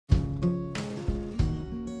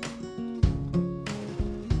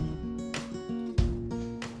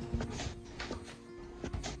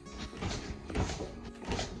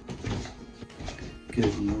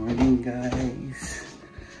Good morning, guys.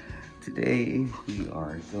 Today we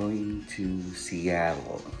are going to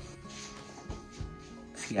Seattle.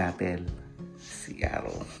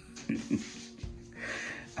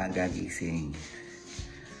 Aga gising.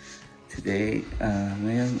 Today,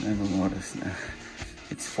 ngayon, anong oras na?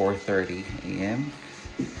 It's 4:30 a.m.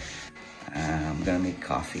 I'm gonna make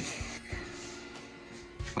coffee.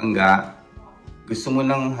 Pangga, gusto mo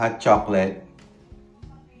ng hot chocolate?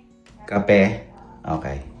 Kape?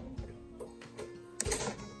 Okay.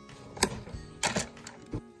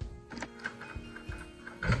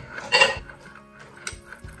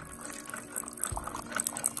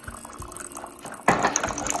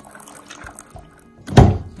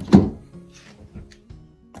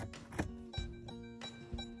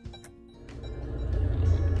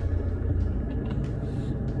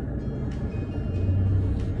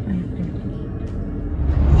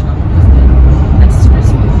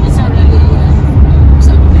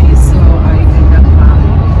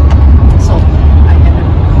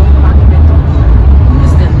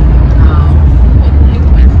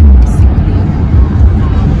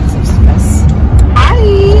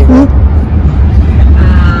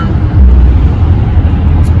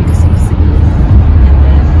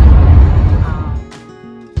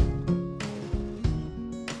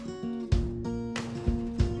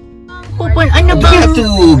 Do we have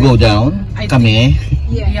to go down? Kami?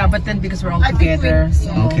 Yeah, but then because we're all together. So.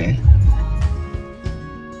 Okay.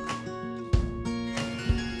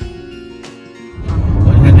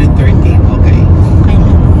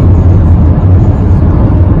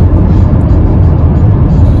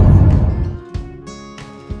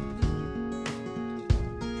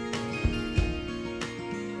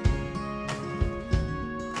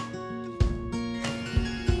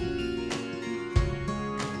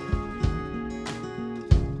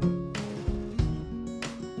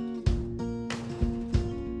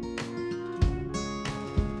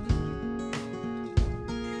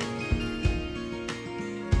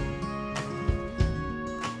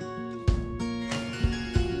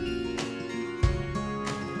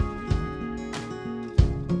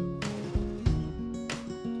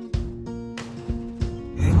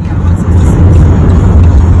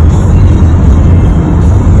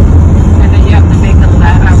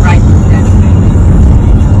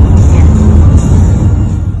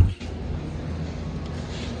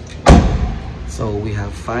 So we have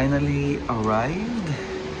finally arrived.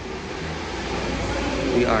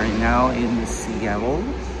 We are now in Seattle.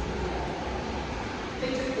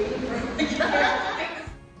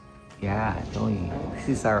 Yeah, this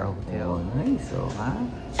is our hotel. Nice, so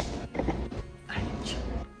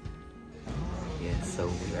yes, so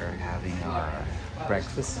we are having our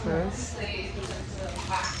breakfast first.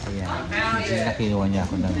 Ayan, kinuha niya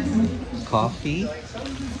ako ng coffee.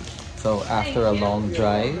 So after a long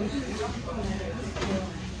drive,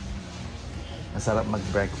 masarap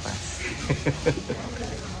mag-breakfast.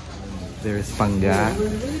 There's Pangga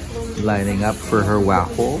lining up for her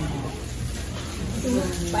waffle.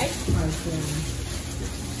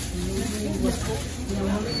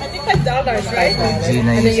 I think $5, right?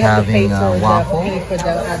 Gina is having a waffle. For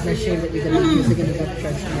the machine that you're going to use to get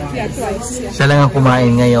yeah, twice. Siya lang ang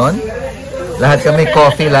kumain ngayon. Lahat kami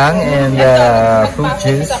coffee lang and fruit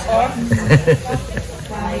juice.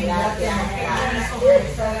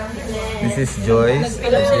 This is Joyce.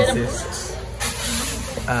 This is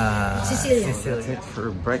Cecilia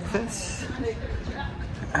for breakfast.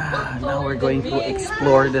 Now we're going to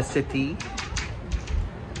explore the city.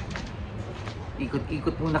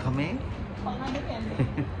 Ikot-ikot muna kami.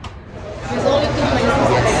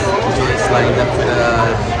 Joyce lined up for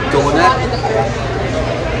the donut.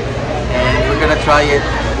 And we're gonna try it.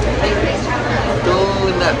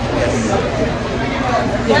 Donut, yes.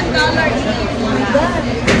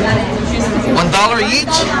 $1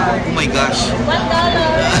 each? Oh my gosh.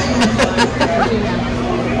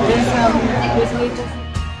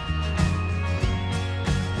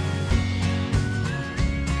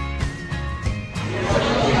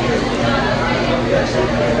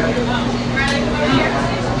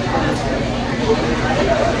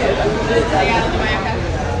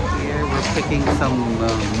 Here we're picking some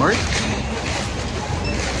merch.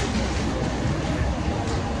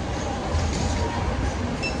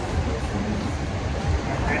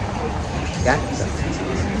 Yeah.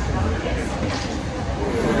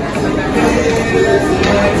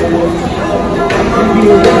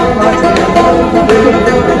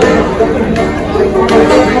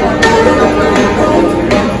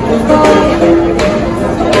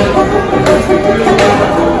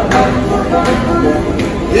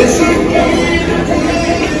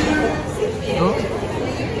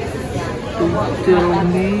 still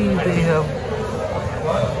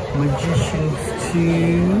Magician's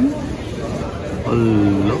Tube.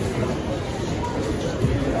 Hello.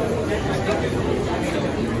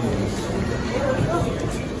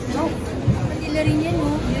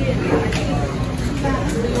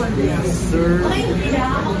 Sir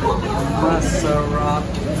Masarap.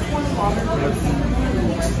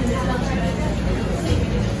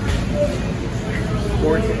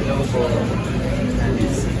 Pork Novo.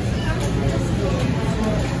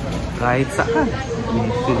 Kahit saan, may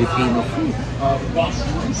Filipino food.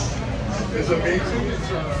 It's amazing. It's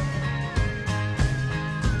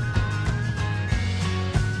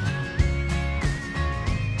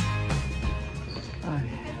Ay,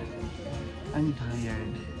 I'm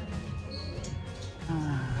tired.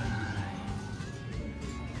 Ay.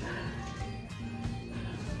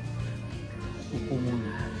 Upo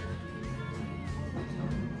muna.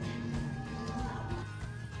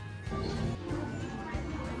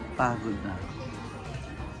 Pagod na.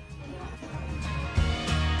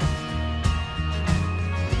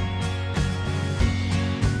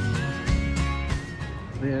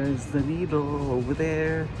 There's the needle over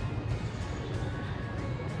there.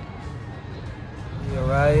 We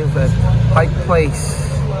arrive at Pike Place.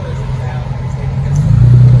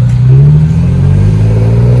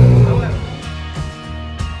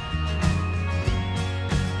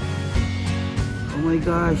 Oh my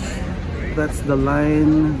gosh, that's the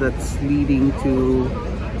line that's leading to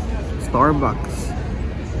Starbucks.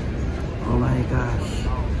 Oh my gosh.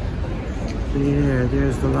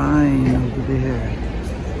 There's the line over there.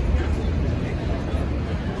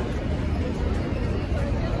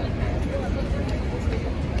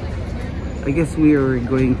 I guess we are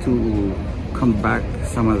going to come back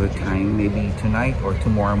some other time, maybe tonight or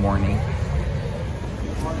tomorrow morning.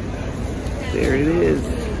 There it is.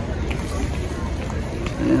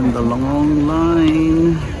 And the long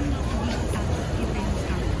line.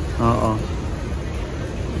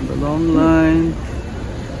 The long line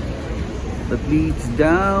that leads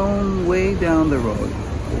down, way down the road,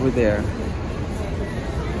 over there.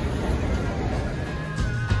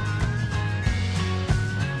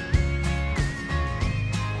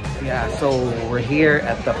 Yeah, so we're here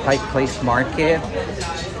at the Pike Place Market.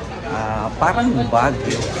 Parang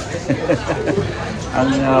Baguio.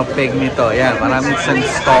 Ang peg nito. Yeah, maraming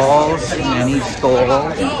stalls, many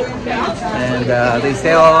stalls. And they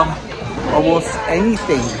sell almost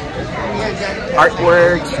anything.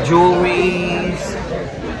 Artworks, jewelries,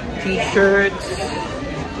 t-shirts,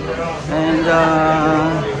 and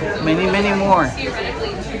many more.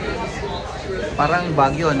 Parang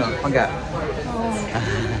Baguio, no? Pagka.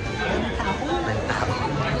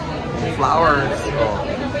 Flowers. Oh.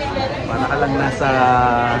 Para ka lang nasa...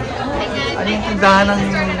 Ano yung tindahan ng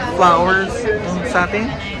flowers sa atin?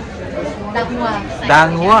 Dangwa.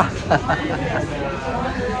 Dangwa.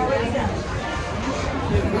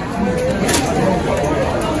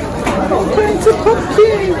 It's a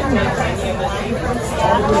pumpkin.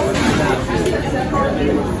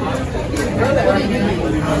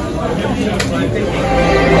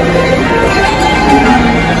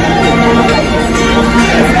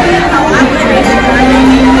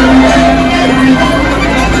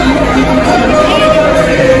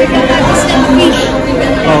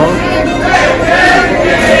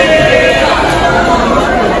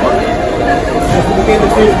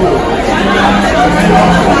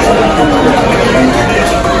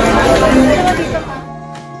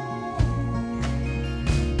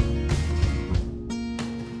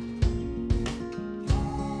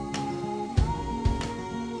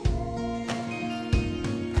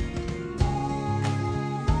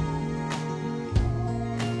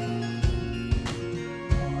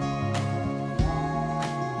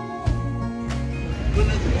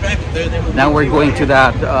 Now we're going to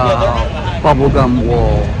that bubblegum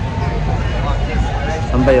wall.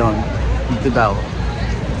 Saan ba yun? Dito daw.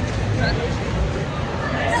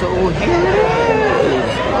 So here it is.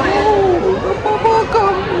 Oh, the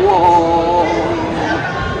bubblegum wall.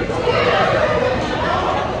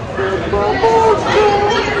 The bubblegum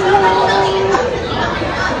wall.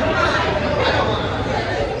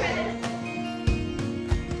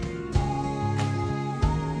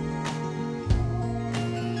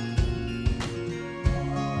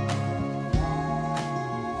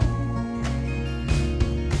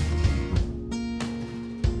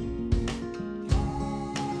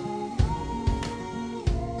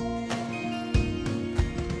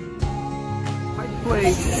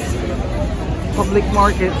 Public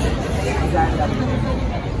market.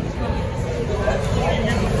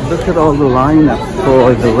 Look at all the lineup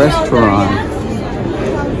for the restaurant.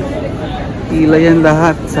 Pila yan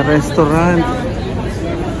lahat sa restaurant.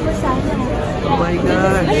 Oh my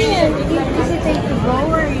gosh.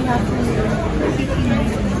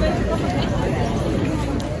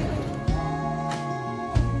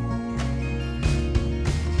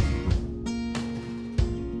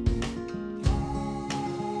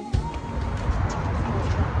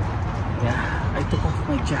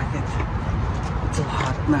 my jacket. It's so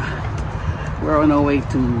hot na. We're on our way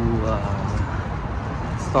to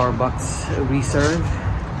Starbucks Reserve.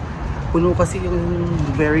 Puno kasi yung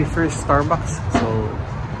very first Starbucks, so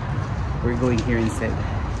we're going here instead.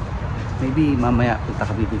 Maybe mamaya punta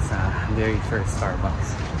kami din sa very first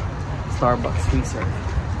Starbucks Reserve.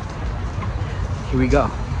 Here we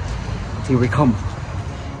go. Here we come.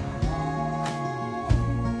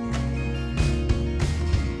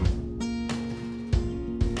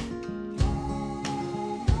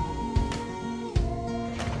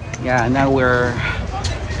 Yeah, now we're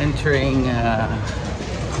entering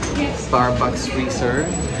Starbucks Reserve.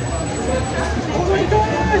 Oh my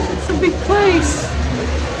gosh, it's a big place.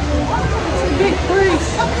 It's a big place.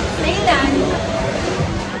 Oh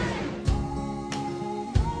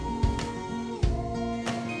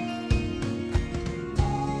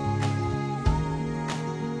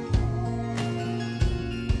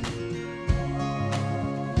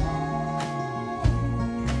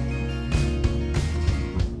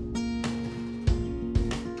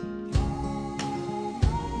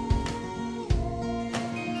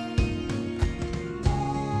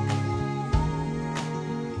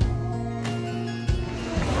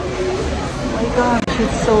my gosh,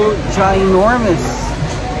 it's so ginormous.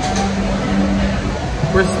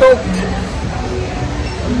 We're stoked.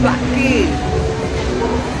 Lucky.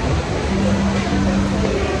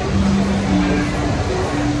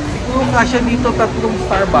 Siguro kasya dito 3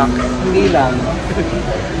 Starbucks. Hindi lang.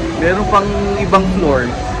 Meron pang ibang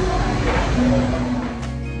floors.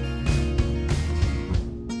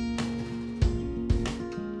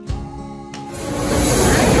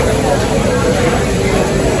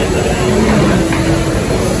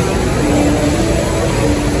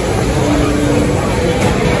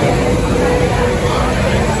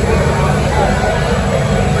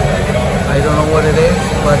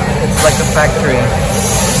 But it's like a factory.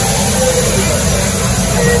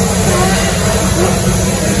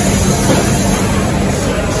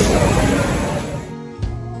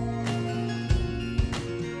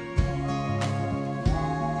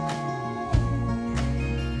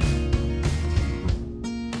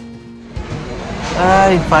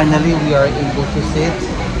 Finally we are able to sit.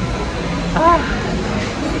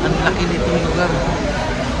 Ang laki nitong lugar.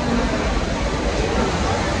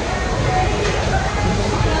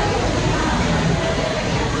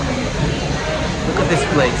 Look at this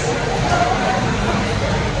place.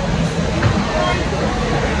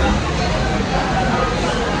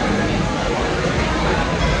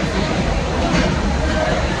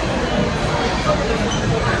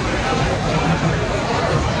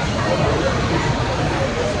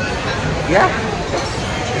 Yeah.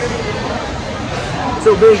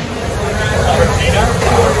 So big.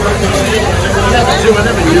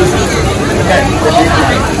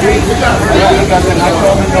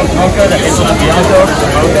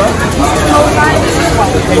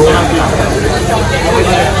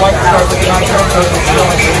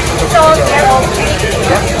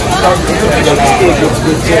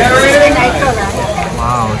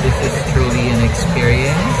 Wow, this is truly an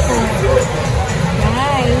experience.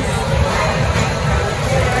 Nice.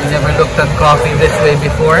 You never looked at coffee this way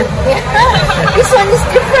before? This one is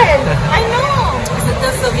different. I know.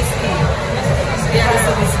 That's the whiskey. Yeah, that's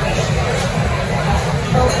the whiskey.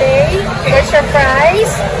 Okay. Here's your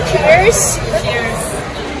fries. Cheers. Cheers.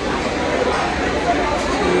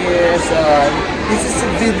 Yes, this is a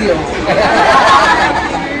video.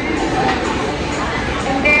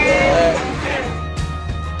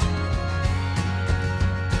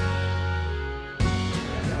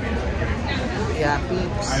 Yeah,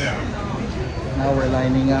 peeps. Now we're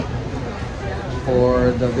lining up for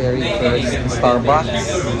the very first Starbucks.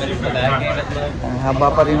 Ang haba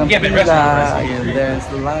pa rin ang pila. Ayun, there's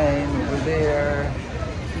the line over there.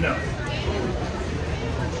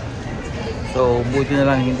 So, buti na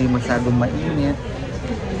lang hindi masyadong mainit.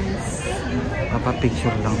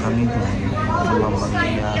 Papapicture lang kami doon. Ano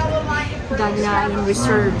mangyayari. Danyain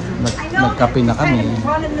Reserve. Nagkape na kami.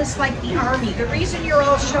 Running this like the army. The reason you're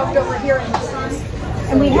all shoved over here in the sun.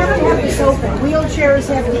 And we have to have this open.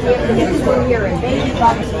 Wheelchairs have to be able to get through here and baby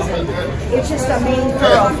boxes. And it's just a main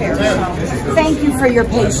thoroughfare. So thank you for your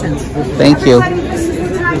patience. Thank you. Everybody, this is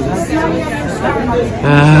the time to get money on your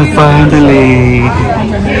Starbucks. Finally,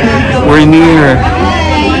 we're near.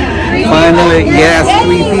 Finally, yes,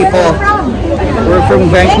 3 people. We're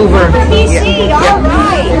from Vancouver. BC, all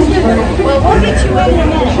right. Well, we'll get you in a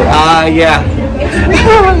minute. Yeah. It's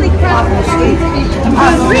really crowded.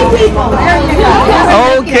 3 people. There you go.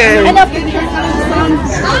 Okay. Enough.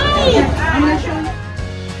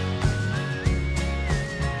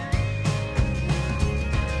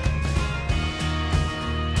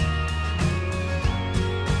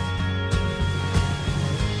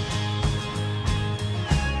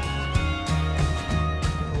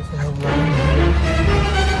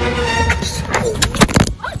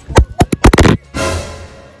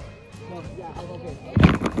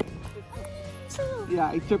 Yeah,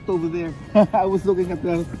 I tripped over there. I was looking at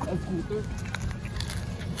the scooter.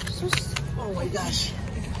 Oh my gosh.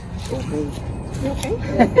 Okay. Okay?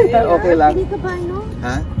 Okay lang. Hindi ka ba, no?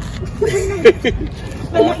 Ha?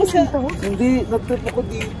 Hindi, nag-trip ako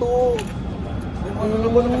dito. Ano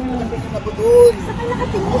naman nakakatingin ako doon?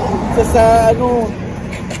 Sa ano,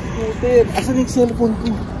 scooter. Asan yung cellphone ko?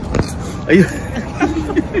 Ayun.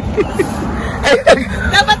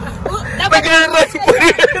 Dapat nag-aray pa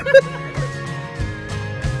rin.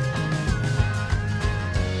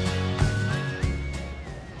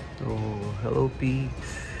 So, hello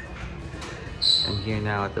peeps. I'm here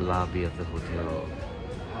now at the lobby of the hotel.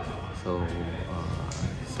 So,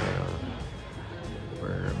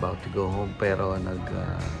 we're about to go home pero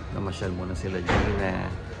namasyal muna sila Gina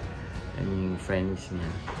and yung friends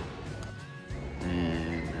niya.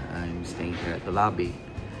 And I'm staying here at the lobby.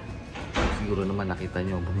 Siguro naman nakita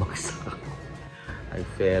nyo, bumagsak ako. I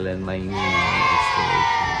fell in my knee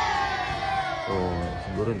escalation. So,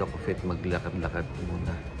 siguro hindi ako fit maglakad-lakad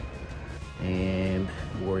muna. And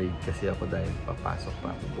worried kasi ako dahil papasok pa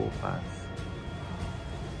ako bukas.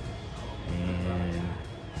 And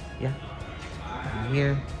yeah, I'm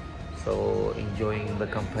here. So enjoying the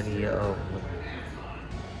company of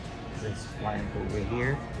this plant over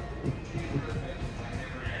here.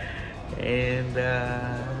 and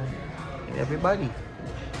everybody.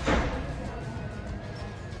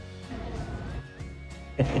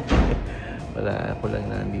 Wala ako lang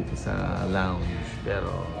nandito sa lounge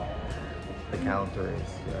pero the counter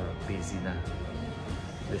is busy na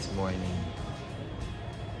this morning.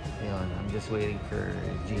 Ayun, I'm just waiting for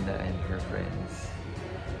Gina and her friends.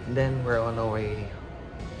 And then we're on our way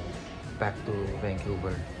back to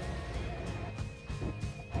Vancouver.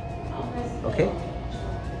 Okay?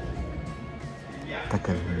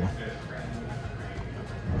 Tagal na.